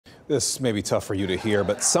This may be tough for you to hear,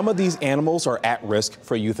 but some of these animals are at risk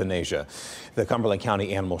for euthanasia. The Cumberland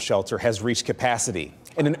County Animal Shelter has reached capacity.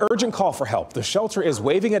 In an urgent call for help, the shelter is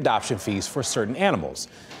waiving adoption fees for certain animals.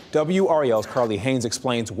 WRAL's Carly Haynes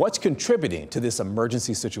explains what's contributing to this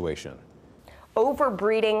emergency situation.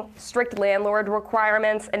 Overbreeding, strict landlord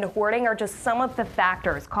requirements, and hoarding are just some of the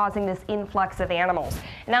factors causing this influx of animals.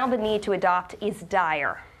 Now the need to adopt is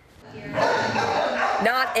dire.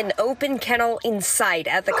 Not an open kennel in sight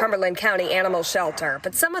at the Cumberland County Animal Shelter,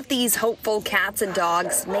 but some of these hopeful cats and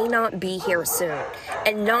dogs may not be here soon,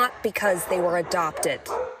 and not because they were adopted.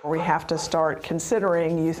 We have to start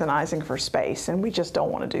considering euthanizing for space, and we just don't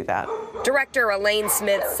want to do that. Director Elaine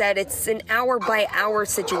Smith said it's an hour-by-hour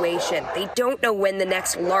situation. They don't know when the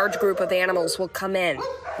next large group of animals will come in.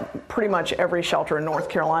 Pretty much every shelter in North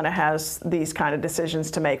Carolina has these kind of decisions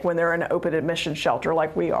to make when they're an open admission shelter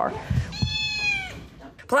like we are.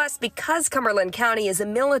 Plus, because Cumberland County is a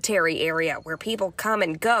military area where people come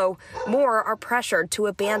and go, more are pressured to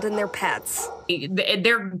abandon their pets.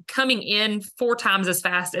 They're coming in 4 times as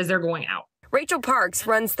fast as they're going out. Rachel Parks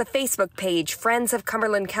runs the Facebook page Friends of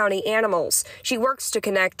Cumberland County Animals. She works to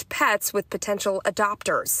connect pets with potential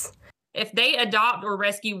adopters. If they adopt or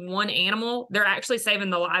rescue one animal, they're actually saving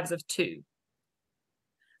the lives of 2.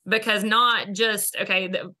 Because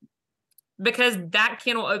because that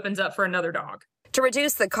kennel opens up for another dog. To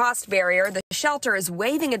reduce the cost barrier, the shelter is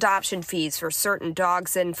waiving adoption fees for certain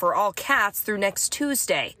dogs and for all cats through next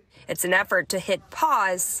Tuesday. It's an effort to hit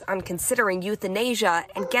pause on considering euthanasia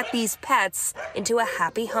and get these pets into a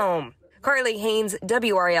happy home. Carly Haynes,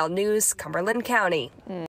 WRAL News, Cumberland County.